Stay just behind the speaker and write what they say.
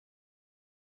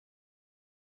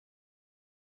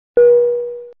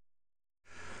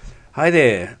Hi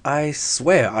there. I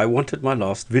swear I wanted my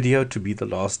last video to be the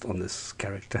last on this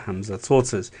character Hamza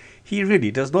Tsotsas. He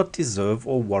really does not deserve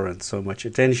or warrant so much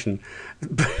attention.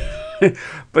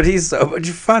 But he's so much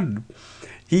fun.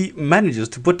 He manages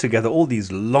to put together all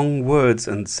these long words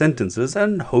and sentences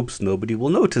and hopes nobody will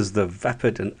notice the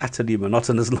vapid and utterly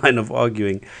monotonous line of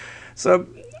arguing. So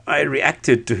I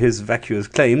reacted to his vacuous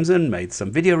claims and made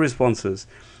some video responses.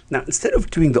 Now, instead of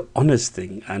doing the honest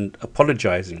thing and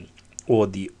apologizing, or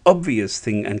the obvious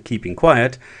thing and keeping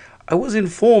quiet, I was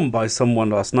informed by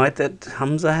someone last night that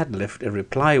Hamza had left a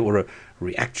reply or a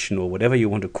reaction or whatever you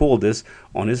want to call this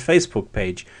on his Facebook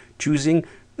page, choosing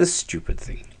the stupid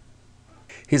thing.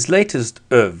 His latest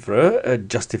oeuvre, a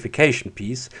justification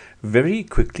piece, very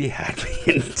quickly had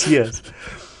me in tears.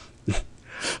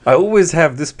 I always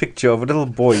have this picture of a little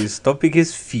boy stomping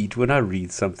his feet when I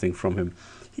read something from him.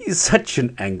 He is such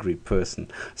an angry person,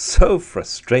 so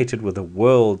frustrated with the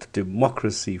world,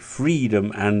 democracy,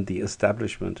 freedom, and the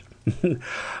establishment.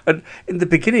 And in the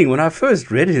beginning, when I first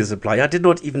read his reply, I did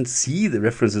not even see the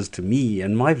references to me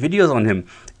and my videos on him,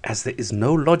 as there is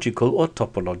no logical or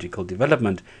topological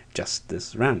development, just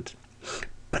this rant.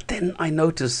 But then I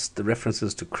noticed the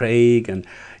references to Craig and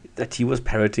that he was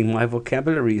parroting my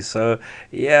vocabulary, so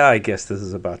yeah, I guess this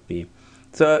is about me.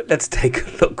 So let's take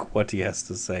a look what he has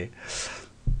to say.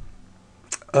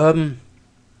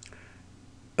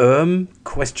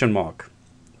 Question mark.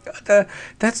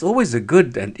 That's always a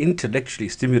good and intellectually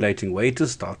stimulating way to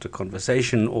start a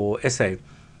conversation or essay.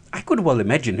 I could well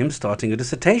imagine him starting a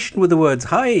dissertation with the words,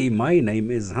 "Hi, my name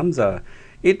is Hamza."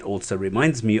 It also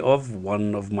reminds me of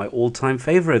one of my all-time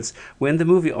favorites, when the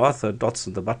movie Arthur,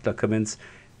 Dodson the Butler comments,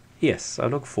 "Yes, I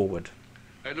look forward."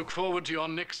 I look forward to your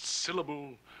next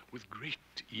syllable with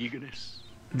great eagerness.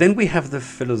 Then we have the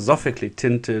philosophically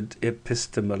tinted,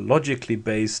 epistemologically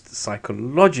based,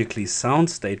 psychologically sound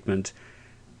statement,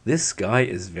 "This guy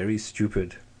is very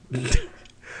stupid."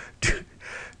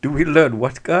 Do we learn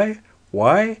what guy?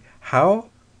 Why? How?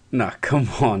 Nah, come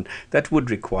on. That would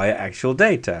require actual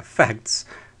data, facts,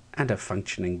 and a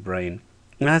functioning brain.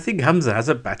 And I think Hamza has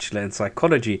a bachelor in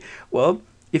psychology. Well,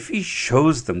 if he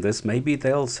shows them this, maybe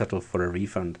they'll settle for a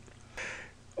refund.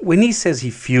 When he says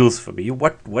he feels for me,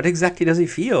 what exactly does he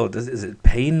feel? Is it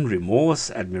pain,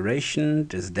 remorse, admiration,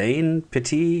 disdain,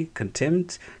 pity,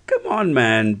 contempt? Come on,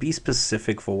 man, be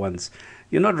specific for once.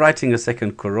 You're not writing a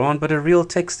second Qur'an, but a real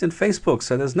text in Facebook,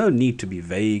 so there's no need to be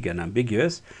vague and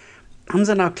ambiguous.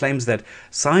 Hamza now claims that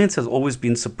science has always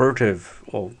been supportive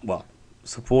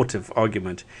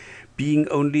argument. Being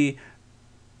only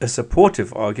a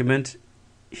supportive argument,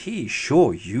 he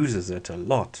sure uses it a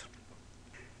lot.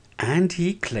 And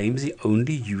he claims he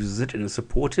only uses it in a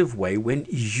supportive way when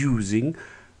using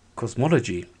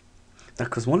cosmology. Now,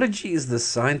 cosmology is the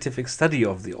scientific study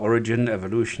of the origin,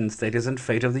 evolution, status, and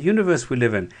fate of the universe we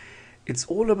live in. It's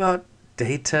all about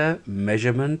data,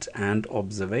 measurement, and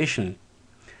observation,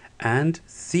 and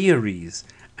theories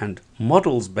and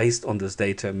models based on this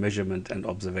data, measurement, and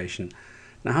observation.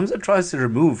 Now, Hamza tries to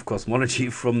remove cosmology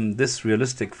from this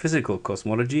realistic physical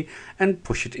cosmology and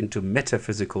push it into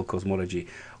metaphysical cosmology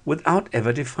without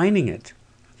ever defining it.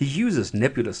 He uses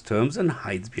nebulous terms and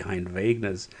hides behind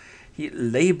vagueness. He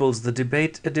labels the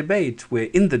debate a debate, where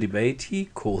in the debate he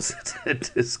calls it a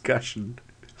discussion.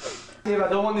 I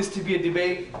don't want this to be a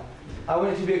debate. I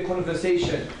want it to be a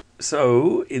conversation.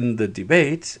 So, in the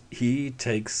debate, he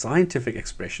takes scientific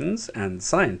expressions and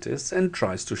scientists and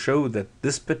tries to show that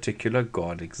this particular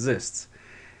God exists.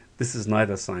 This is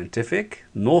neither scientific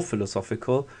nor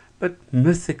philosophical, but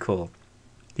mythical.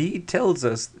 He tells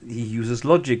us he uses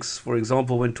logics, for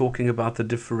example, when talking about the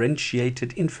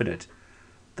differentiated infinite.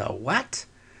 The what?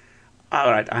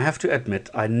 Alright, I have to admit,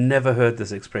 I never heard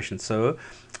this expression, so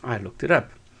I looked it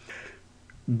up.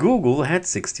 Google had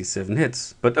 67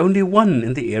 hits, but only one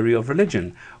in the area of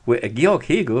religion, where Georg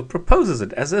Hegel proposes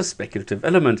it as a speculative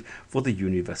element for the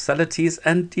universalities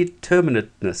and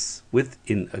determinateness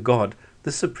within a God,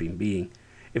 the supreme being.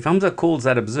 If Hamza calls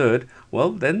that absurd,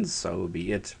 well, then so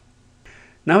be it.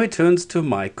 Now he turns to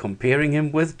my comparing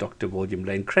him with Dr. William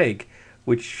Lane Craig,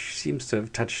 which seems to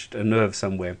have touched a nerve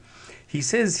somewhere. He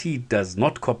says he does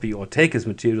not copy or take his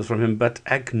materials from him, but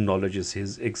acknowledges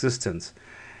his existence.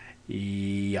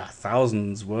 Yeah,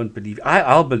 thousands won't believe.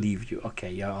 I'll believe you.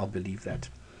 Okay, yeah, I'll believe that.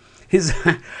 His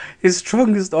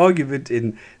strongest argument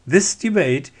in this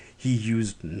debate, he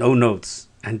used no notes,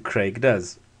 and Craig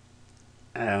does.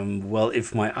 Well,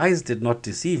 if my eyes did not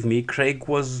deceive me, Craig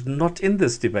was not in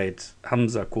this debate.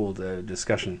 Hamza called a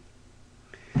discussion.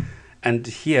 And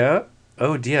here,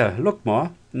 oh dear, look, Ma,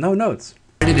 no notes.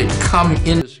 Where did it come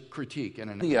in this critique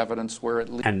and in the evidence where it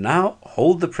leads? And now,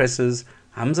 hold the presses.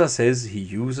 Hamza says he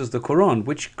uses the Quran,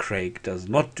 which Craig does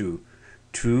not do,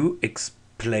 to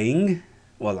explain,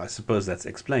 well, I suppose that's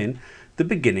explain, the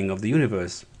beginning of the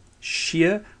universe.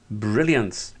 Sheer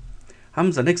brilliance.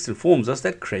 Hamza next informs us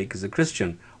that Craig is a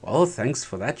Christian. Well, thanks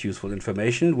for that useful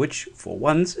information, which for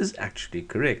once is actually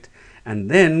correct.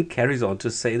 And then carries on to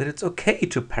say that it's okay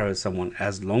to parrot someone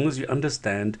as long as you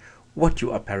understand what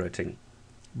you are parroting.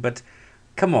 But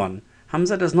come on,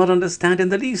 Hamza does not understand in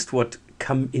the least what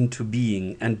come into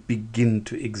being and begin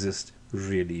to exist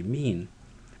really mean.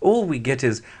 All we get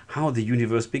is how the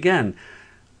universe began.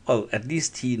 Well, at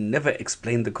least he never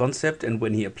explained the concept, and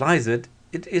when he applies it,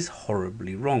 it is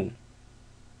horribly wrong.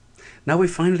 Now we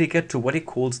finally get to what he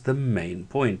calls the main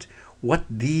point. What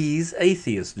these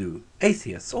atheists do.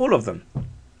 Atheists, all of them.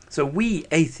 So we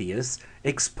atheists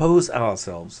expose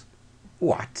ourselves.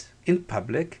 What? In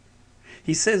public?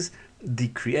 He says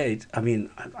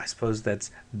I suppose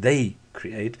that's they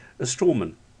create a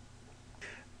strawman.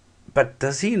 But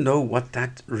does he know what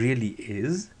that really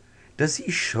is? Does he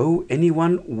show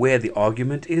anyone where the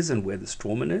argument is and where the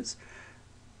strawman is?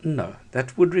 No,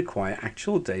 that would require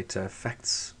actual data,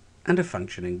 facts, and a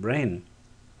functioning brain.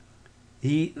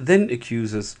 He then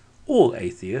accuses all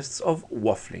atheists of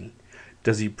waffling.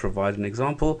 Does he provide an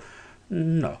example?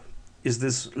 No. Is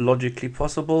this logically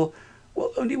possible?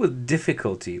 Well, only with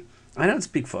difficulty. I don't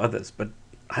speak for others, but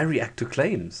I react to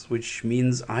claims, which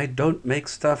means I don't make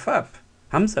stuff up.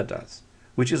 Hamza does,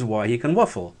 which is why he can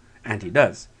waffle, and he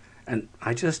does. And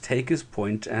I just take his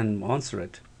point and answer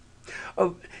it.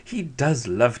 Oh, he does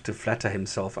love to flatter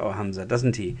himself, our Hamza,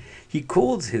 doesn't he? He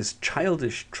calls his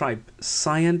childish tripe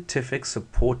scientific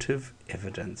supportive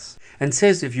evidence, and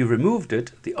says if you removed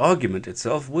it, the argument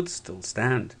itself would still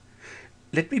stand.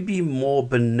 Let me be more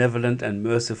benevolent and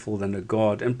merciful than a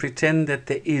god and pretend that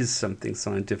there is something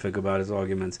scientific about his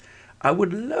arguments. I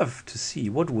would love to see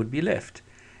what would be left.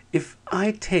 If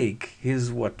I take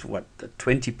his, the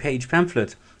 20-page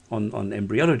pamphlet on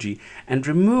embryology and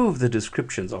remove the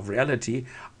descriptions of reality,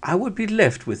 I would be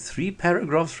left with 3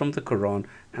 paragraphs from the Quran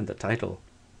and the title.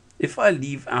 If I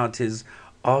leave out his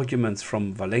arguments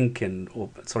from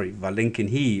Valenkin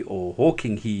he, or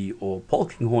Hawking he, or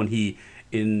Polkinghorne he,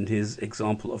 in his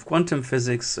example of quantum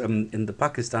physics in the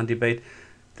Pakistan debate,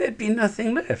 there'd be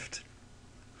nothing left.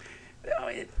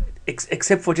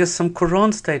 Except for just some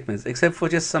Quran statements, except for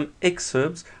just some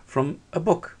excerpts from a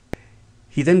book.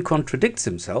 He then contradicts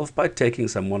himself by taking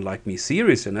someone like me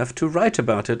serious enough to write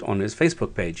about it on his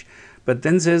Facebook page, but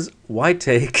then says, why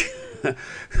take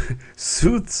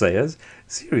soothsayers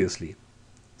seriously?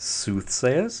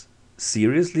 Soothsayers?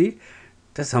 Seriously?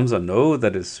 Does Hamza know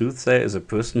that a soothsayer is a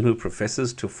person who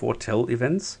professes to foretell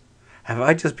events? Have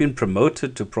I just been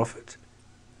promoted to prophet?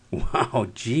 Wow,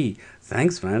 gee,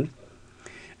 thanks, man.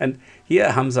 And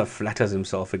here Hamza flatters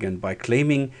himself again by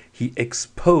claiming he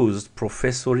exposed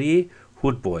Professor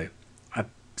Hoodboy. I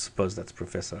suppose that's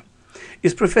Professor.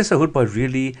 Is Professor Hoodboy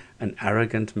really an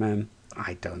arrogant man?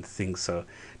 I don't think so.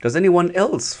 Does anyone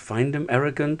else find him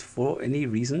arrogant for any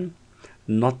reason?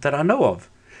 Not that I know of.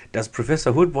 Does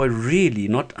Professor Hoodboy really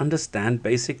not understand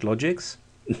basic logics?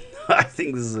 I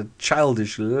think this is a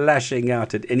childish lashing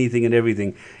out at anything and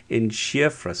everything in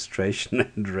sheer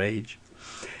frustration and rage.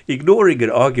 Ignoring an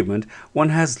argument one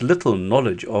has little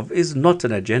knowledge of is not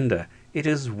an agenda, it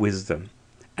is wisdom.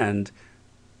 And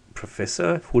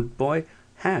Professor Hoodboy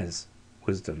has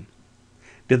wisdom.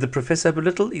 Did the professor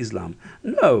belittle Islam?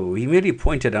 No, he merely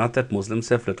pointed out that Muslims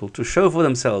have little to show for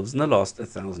themselves in the last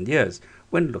 1,000 years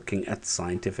when looking at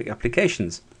scientific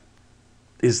applications.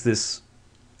 Is this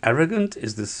arrogant?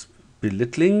 Is this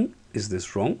belittling? Is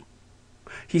this wrong?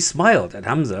 He smiled at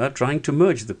Hamza trying to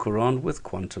merge the Quran with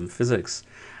quantum physics.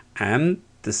 And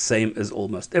the same as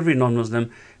almost every non-Muslim,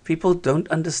 people don't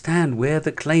understand where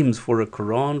the claims for a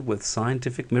Quran with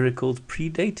scientific miracles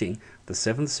predating the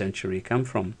 7th century come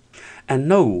from. And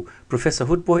no, Professor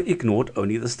Hoodboy ignored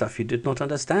only the stuff he did not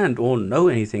understand or know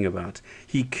anything about.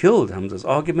 He killed Hamza's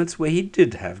arguments where he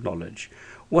did have knowledge.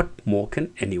 What more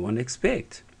can anyone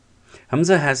expect?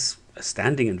 Hamza has a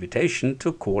standing invitation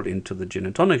to call into the Jinn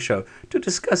and Tonic Show to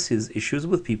discuss his issues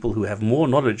with people who have more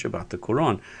knowledge about the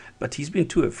Quran, but he's been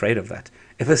too afraid of that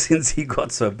ever since he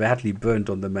got so badly burnt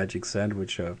on the Magic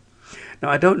Sandwich Show. Now,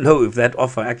 I don't know if that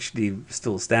offer actually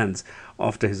still stands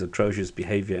after his atrocious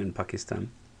behavior in Pakistan.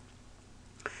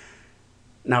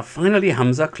 Now, finally,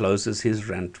 Hamza closes his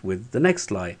rant with the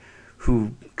next lie,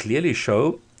 who clearly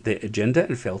show their agenda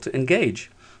and fail to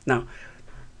engage. Now,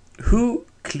 who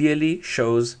clearly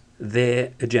shows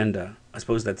their agenda? I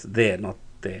suppose that's there, not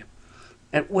there.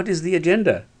 And what is the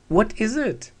agenda? What is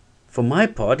it? For my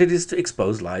part, it is to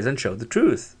expose lies and show the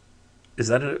truth. Is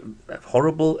that a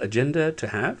horrible agenda to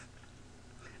have?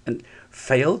 And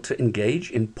fail to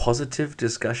engage in positive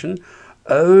discussion?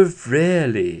 Oh,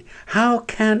 really? How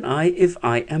can I if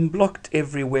I am blocked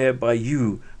everywhere by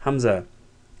you, Hamza?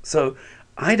 So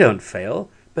I don't fail,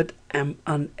 but am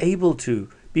unable to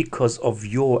because of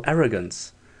your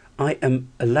arrogance. I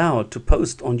am allowed to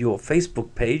post on your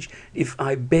Facebook page if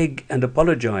I beg and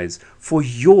apologize for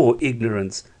your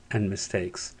ignorance and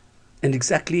mistakes. And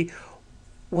exactly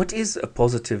what is a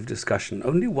positive discussion?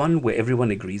 Only one where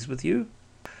everyone agrees with you?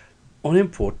 On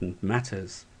important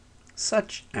matters,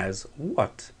 such as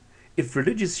what? If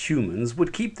religious humans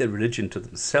would keep their religion to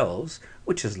themselves,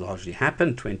 which has largely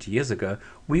happened 20 years ago,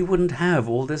 we wouldn't have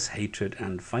all this hatred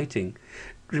and fighting.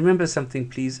 Remember something,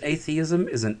 please. Atheism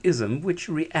is an ism which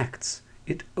reacts.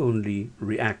 It only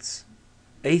reacts.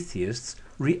 Atheists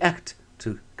react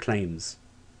to claims.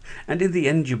 And in the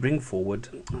end, you bring forward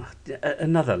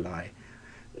another lie.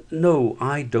 No,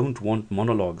 I don't want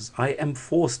monologues. I am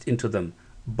forced into them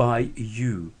by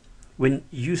you. When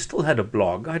you still had a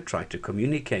blog, I tried to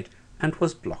communicate and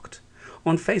was blocked.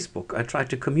 On Facebook, I tried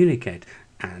to communicate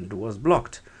and was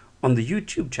blocked. On the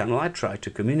YouTube channel, I tried to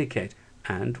communicate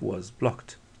and was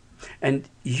blocked. And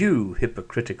you,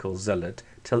 hypocritical zealot,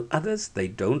 tell others they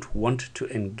don't want to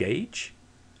engage?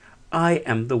 I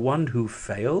am the one who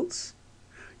fails?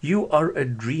 You are a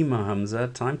dreamer, Hamza.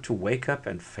 Time to wake up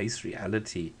and face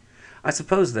reality. I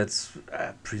suppose that's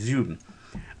presumed.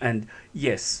 And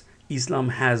yes, Islam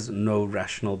has no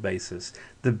rational basis.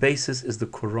 The basis is the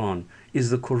Qur'an.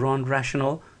 Is the Qur'an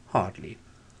rational? Hardly.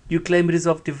 You claim it is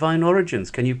of divine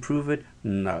origins. Can you prove it?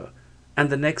 No. And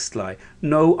the next lie.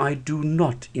 No, I do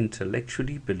not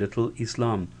intellectually belittle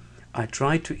Islam. I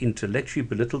try to intellectually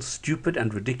belittle stupid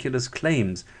and ridiculous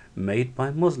claims made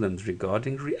by Muslims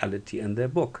regarding reality in their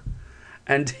book.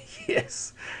 And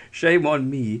yes, shame on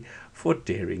me for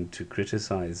daring to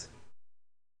criticize.